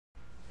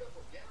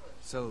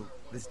So,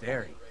 this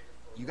dairy,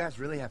 you guys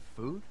really have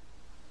food?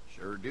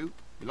 Sure do.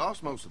 We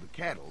lost most of the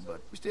cattle,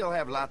 but we still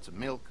have lots of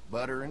milk,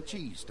 butter, and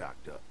cheese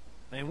stocked up.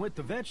 And with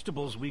the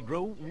vegetables we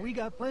grow, we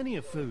got plenty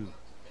of food.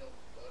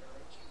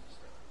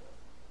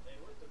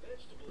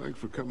 Thanks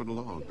for coming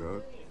along,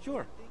 Doug.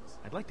 Sure.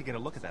 I'd like to get a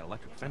look at that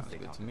electric fence they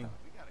talked to me. about.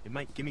 It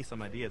might give me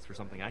some ideas for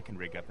something I can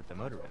rig up at the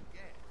motor inn.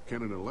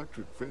 Can an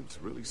electric fence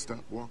really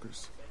stop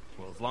walkers?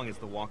 Well, as long as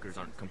the walkers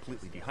aren't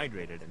completely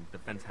dehydrated and the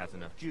fence has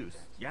enough juice,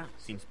 yeah,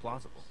 seems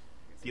plausible.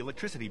 The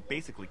electricity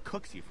basically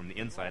cooks you from the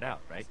inside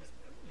out, right?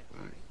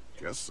 I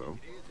guess so.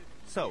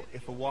 So,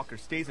 if a walker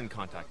stays in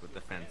contact with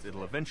the fence,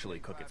 it'll eventually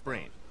cook its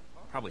brain.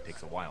 Probably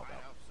takes a while,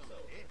 though.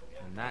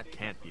 And that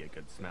can't be a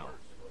good smell.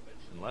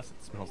 Unless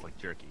it smells like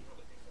jerky.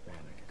 Man,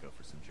 I could go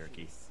for some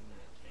jerky.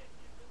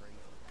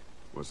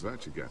 What's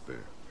that you got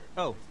there?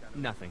 Oh,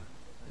 nothing.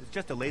 It's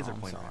just a laser I'm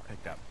pointer sorry. I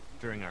picked up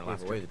during our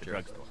last away trip to the the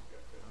jerky. drugstore.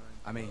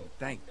 I mean,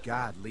 thank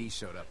God Lee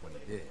showed up when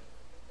he did.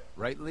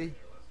 Right, Lee?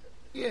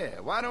 Yeah,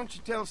 why don't you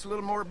tell us a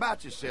little more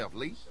about yourself,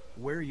 Lee?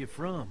 Where are you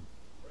from?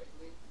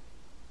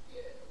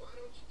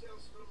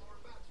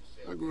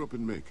 I grew up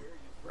in Macon.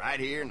 Right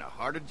here in the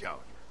heart of Georgia.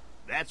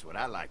 That's what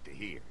I like to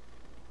hear.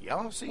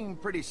 Y'all seem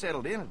pretty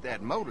settled in at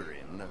that motor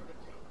inn.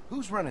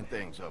 Who's running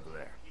things over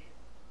there?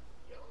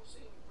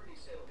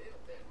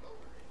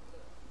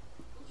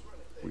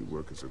 We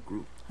work as a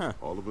group. Huh.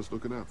 All of us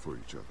looking out for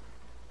each other.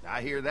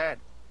 I hear that.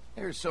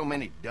 There's so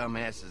many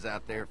dumbasses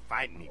out there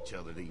fighting each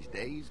other these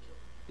days.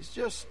 It's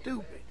just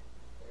stupid.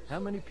 How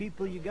many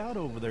people you got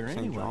over there St.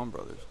 anyway? John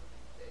Brothers.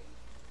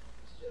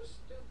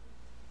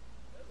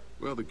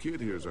 Well, the kid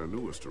here's our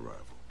newest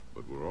arrival,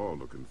 but we're all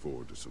looking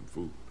forward to some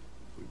food.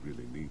 We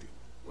really need it.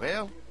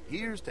 Well,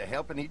 here's to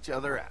helping each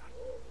other out.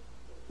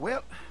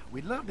 Well,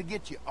 we'd love to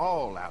get you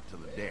all out to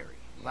the dairy.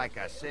 Like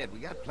I said, we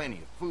got plenty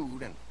of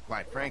food, and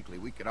quite frankly,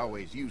 we could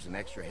always use an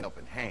extra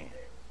helping hand.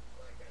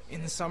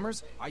 In the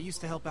summers, I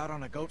used to help out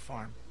on a goat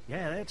farm.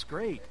 Yeah, that's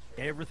great.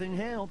 Everything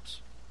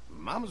helps.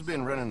 Mama's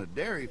been running the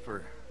dairy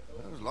for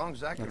well, as long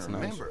as I can That's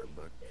nice. remember,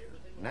 but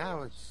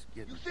now it's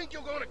getting... You think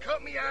you're gonna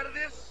cut me out of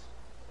this?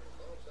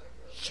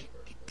 Shit,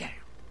 get down.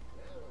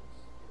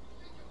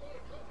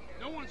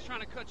 No one's trying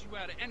to cut you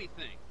out of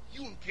anything.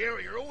 You and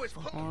Gary are always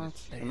putting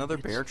What? Another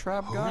bear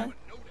trap guy?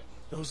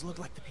 Those look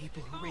like the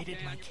people who raided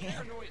my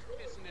camp.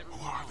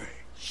 Who are they?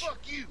 Fuck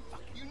you!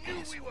 You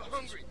knew we were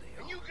hungry,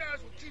 and you guys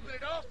were keeping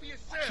it all for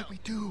yourself. What we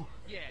do?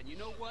 Yeah, and you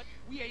know what?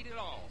 We ate it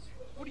all.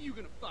 What are you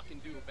gonna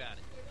fucking do about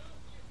it?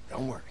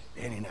 Don't worry,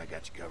 Danny and I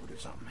got you covered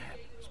if something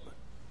happens, but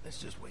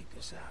let's just wait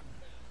this out and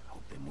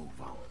hope they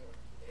move on.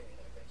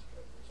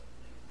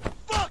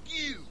 Fuck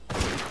you!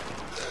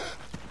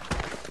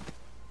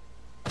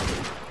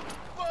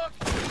 Fuck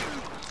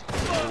you!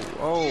 Fuck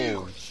Oh,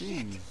 you!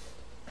 jeez.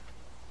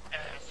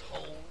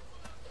 Asshole!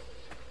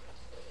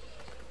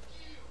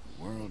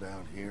 The world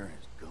out here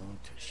has gone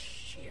to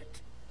shit.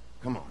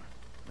 Come on,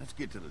 let's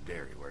get to the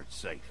dairy where it's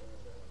safe.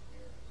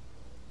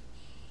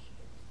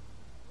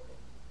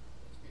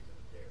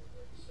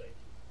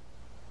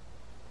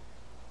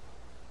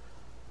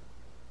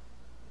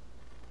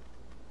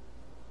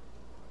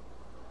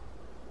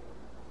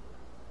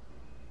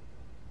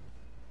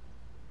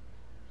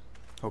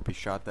 Hope he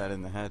shot that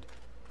in the head.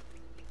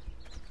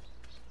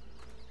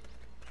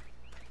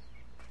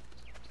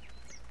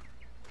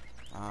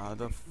 Ah,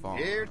 the farm.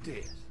 Here it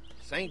is,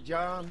 St.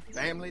 John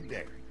Family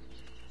Dairy.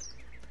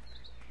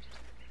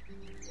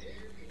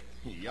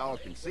 Y'all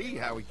can see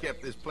how we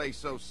kept this place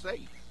so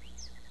safe.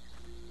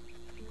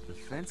 The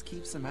fence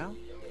keeps them out?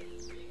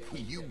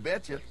 You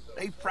betcha.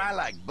 They fry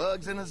like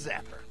bugs in a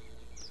zapper.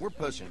 We're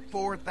pushing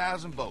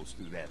 4,000 volts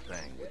through that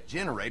thing with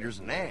generators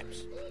and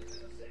amps.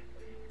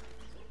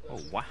 Oh,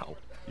 wow.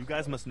 You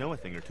guys must know a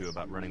thing or two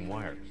about running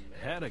wires.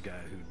 Had a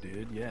guy who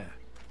did, yeah.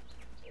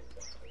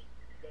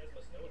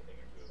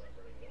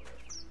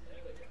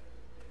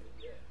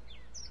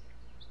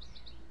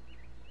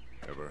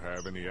 Ever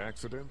have any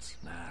accidents?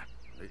 Nah.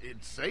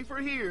 It's safer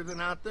here than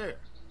out there.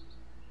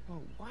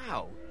 Oh,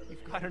 wow.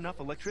 You've got enough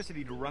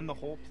electricity to run the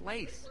whole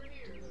place.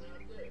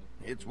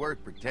 It's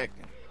worth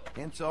protecting,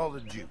 hence all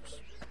the juice.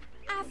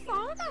 I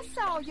thought I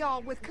saw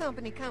y'all with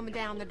company coming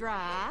down the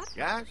drive.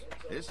 Guys,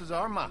 this is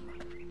our mama.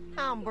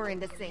 I'm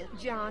Brenda St.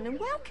 John, and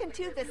welcome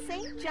to the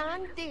St.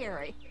 John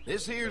Dairy.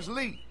 This here's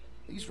Lee.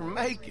 He's from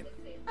Macon.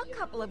 A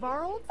couple of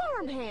our old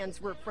farm hands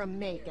were from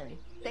Macon.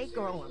 They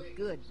grow 'em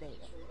good there.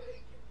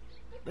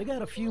 They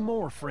got a few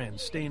more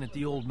friends staying at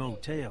the old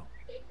motel.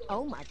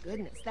 Oh my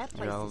goodness, that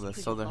place Yeah, is the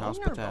pretty Southern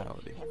vulnerable.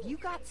 hospitality. Have you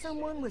got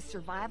someone with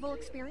survival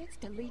experience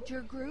to lead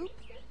your group?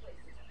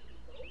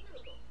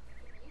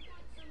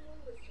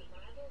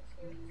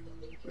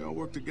 We all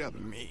work together.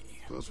 Me.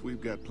 Plus, we've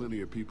got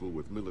plenty of people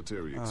with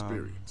military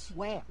experience.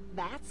 Well,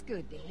 that's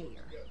good to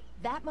hear.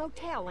 That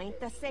motel ain't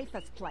the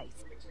safest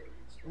place.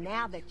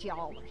 Now that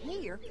y'all are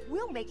here,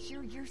 we'll make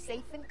sure you're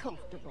safe and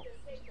comfortable.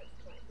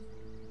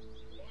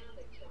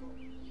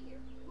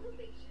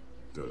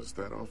 Does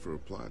that offer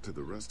apply to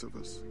the rest of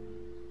us?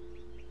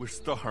 We're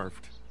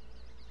starved.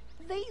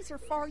 These are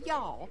for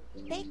y'all.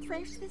 Baked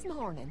fresh this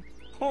morning.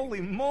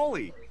 Holy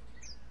moly!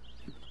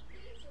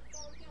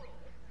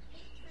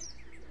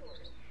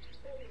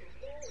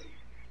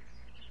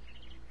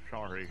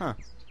 Sorry. Huh.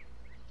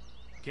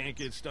 Can't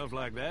get stuff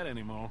like that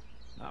anymore.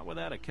 Not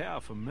without a cow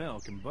for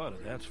milk and butter,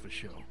 that's for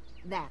sure.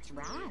 That's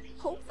right.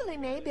 Hopefully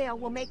Maybelle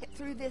will make it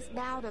through this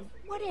bout of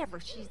whatever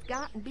she's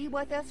got and be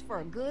with us for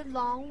a good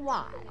long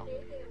while.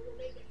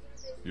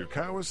 Your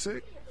cow is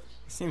sick?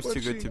 Seems What's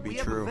too good she- to be We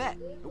have a true. vet,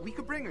 but we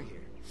could bring her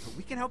here.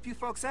 We can help you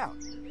folks out.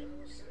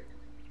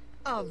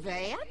 A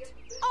vet?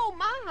 Oh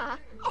my!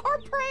 Our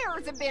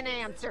prayers have been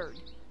answered.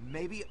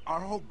 Maybe our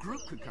whole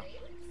group could come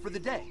for the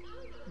day.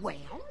 Well,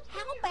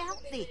 how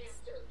about this?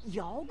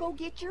 Y'all go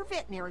get your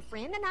veterinary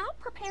friend and I'll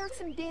prepare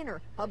some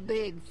dinner. A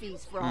big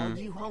feast for all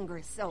you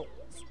hungry souls.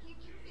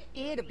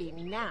 It'll be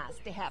nice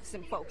to have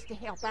some folks to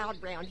help out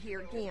around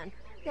here again.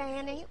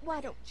 Danny,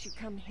 why don't you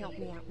come help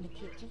me out in the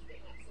kitchen?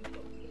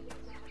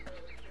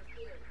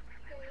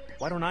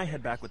 Why don't I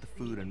head back with the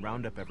food and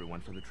round up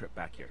everyone for the trip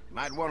back here?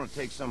 Might want to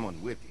take someone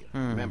with you.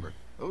 Remember,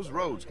 those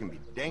roads can be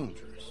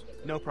dangerous.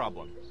 No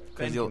problem.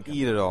 Because Ben you'll can come.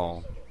 eat it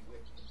all.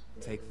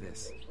 Take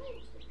this.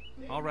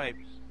 All right.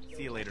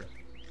 See you later.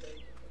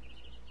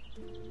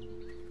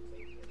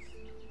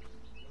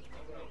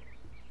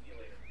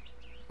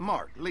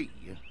 Mark, Lee,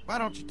 why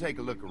don't you take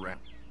a look around?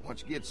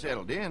 Once you get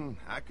settled in,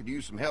 I could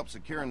use some help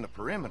securing the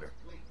perimeter.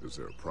 Is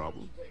there a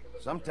problem?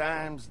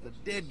 Sometimes the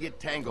dead get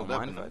tangled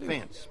Don't up in mind the if I do.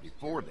 fence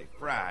before they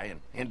fry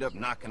and end up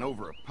knocking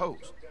over a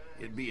post.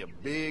 It'd be a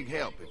big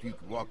help if you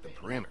could walk the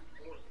perimeter.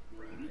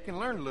 You can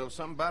learn a little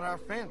something about our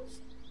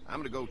fence. I'm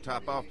gonna go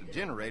top off the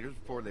generators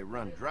before they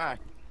run dry.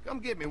 Come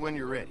get me when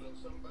you're ready.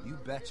 You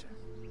betcha.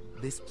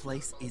 This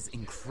place is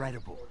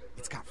incredible.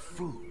 It's got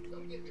food.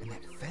 And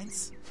that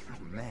fence?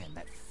 Oh man,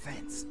 that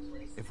fence.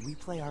 If we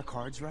play our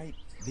cards right,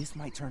 this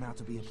might turn out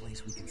to be a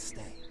place we can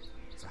stay.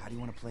 So how do you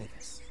want to play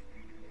this?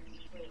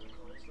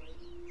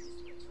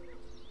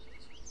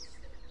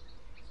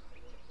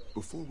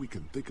 Before we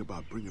can think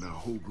about bringing our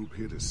whole group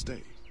here to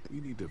stay,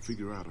 we need to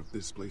figure out if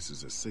this place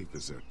is as safe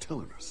as they're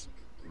telling us.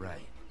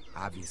 Right.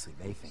 Obviously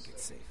they think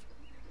it's safe.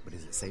 But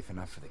is it safe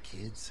enough for the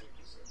kids?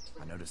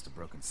 I noticed a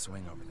broken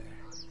swing over there.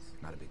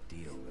 Not a big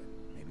deal, but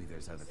maybe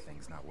there's other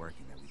things not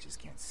working that we just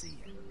can't see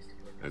yet.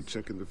 And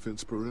checking the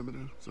fence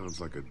perimeter sounds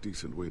like a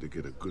decent way to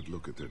get a good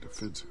look at their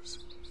defenses.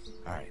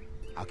 All right.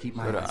 I'll keep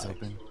my Good eyes eye.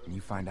 open, and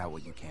you find out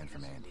what you can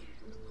from Andy.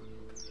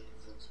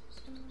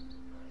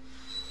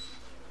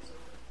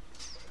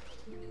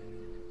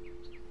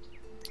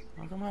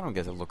 How come I don't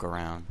get to look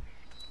around?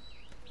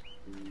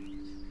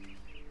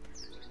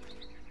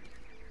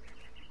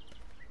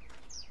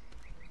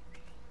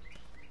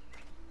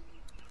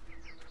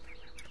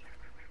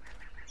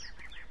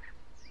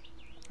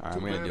 Alright, I'm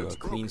Too gonna bad do a it's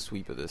clean broken.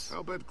 sweep of this.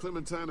 I'll bet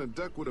Clementine and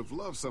Duck would have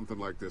loved something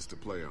like this to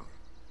play on.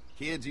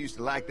 Kids used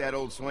to like that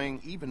old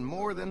swing even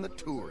more than the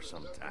tour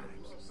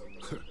sometimes.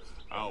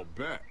 I'll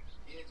bet.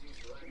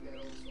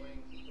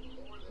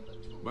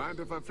 Mind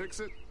if I fix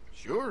it?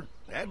 Sure,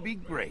 that'd be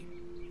great.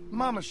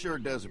 Mama sure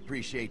does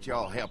appreciate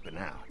y'all helping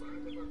out.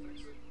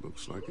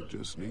 Looks like it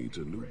just needs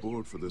a new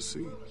board for the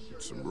seat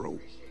and some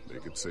rope.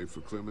 Make it safe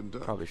for Clem and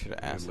Duck. Probably should have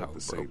asked and how let the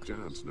it St. broke.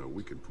 John's know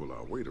we can pull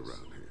our weight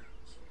around here.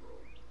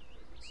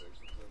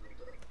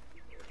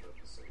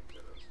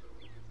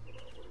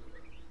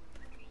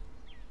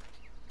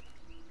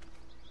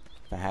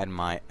 If I had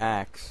my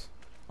axe...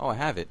 Oh, I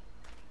have it.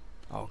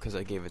 Oh, because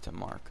I gave it to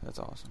Mark. That's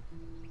awesome.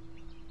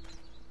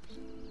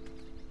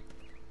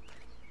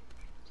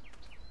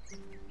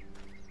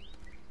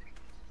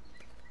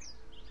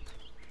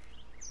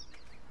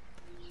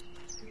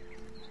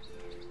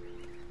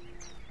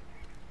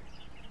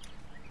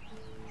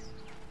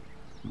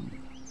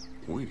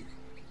 Pointy.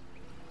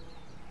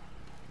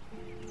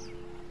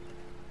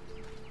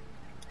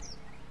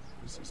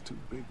 This is too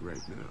big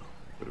right now,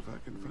 but if I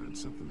can find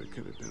something to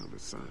cut it down to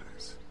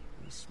size,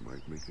 this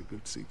might make a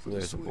good seat for the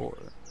There's a swing. board.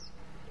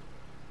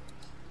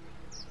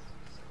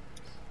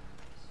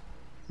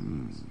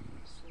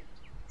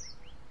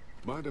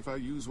 Mind if I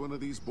use one of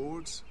these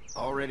boards?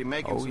 Already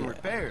making Oh, some yeah.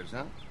 repairs,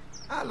 huh?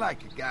 I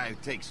like a guy who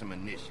takes some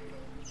initiative.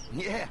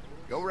 Yeah,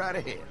 go right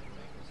ahead.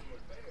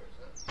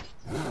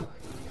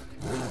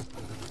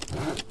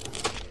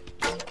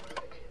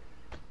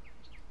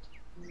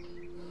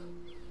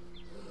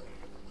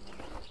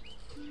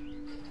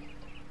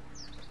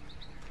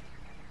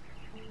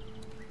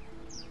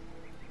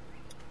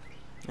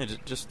 Yeah,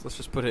 let's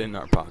just put it in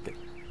our pocket.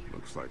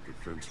 Looks like the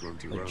fence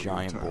runs A around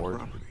giant the entire board.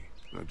 property,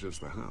 not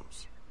just the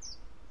house.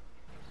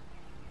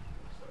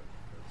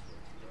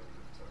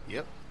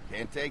 Yep,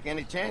 can't take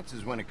any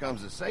chances when it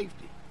comes to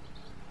safety.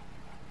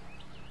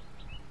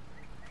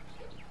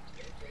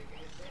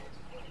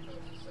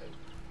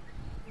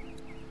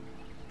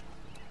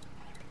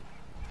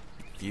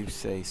 If you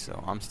say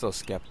so. I'm still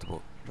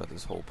skeptical about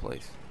this whole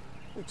place.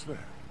 What's that?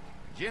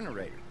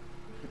 Generator.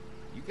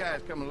 You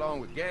guys come along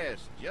with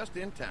gas just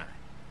in time.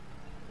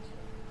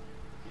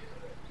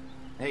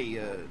 Hey,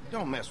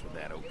 don't mess with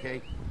that,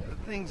 okay? The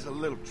thing's a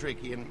little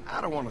tricky, and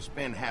I don't want to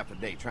spend half a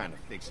day trying to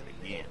fix it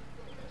again.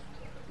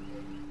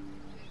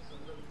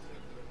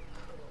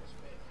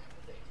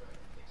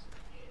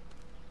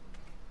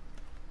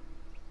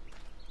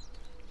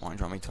 Why don't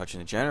you want me touching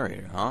the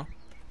generator, huh?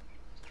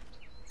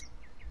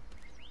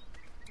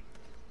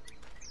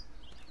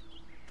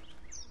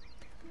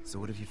 So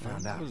what have you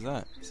found out? What was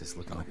that? Is this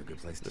looking like a good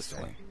place to This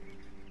stay? way.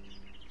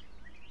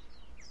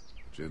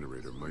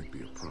 Generator might be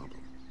a problem.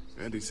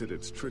 Andy said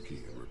it's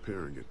tricky and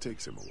repairing it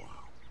takes him a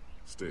while.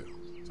 Still,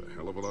 it's a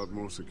hell of a lot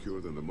more secure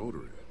than the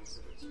motor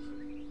is.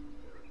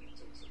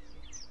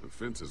 The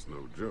fence is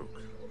no joke,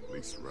 at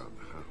least around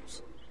the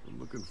house. I'm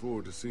looking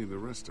forward to seeing the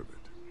rest of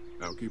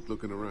it. I'll keep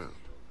looking around.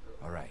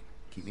 All right,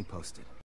 keep me posted.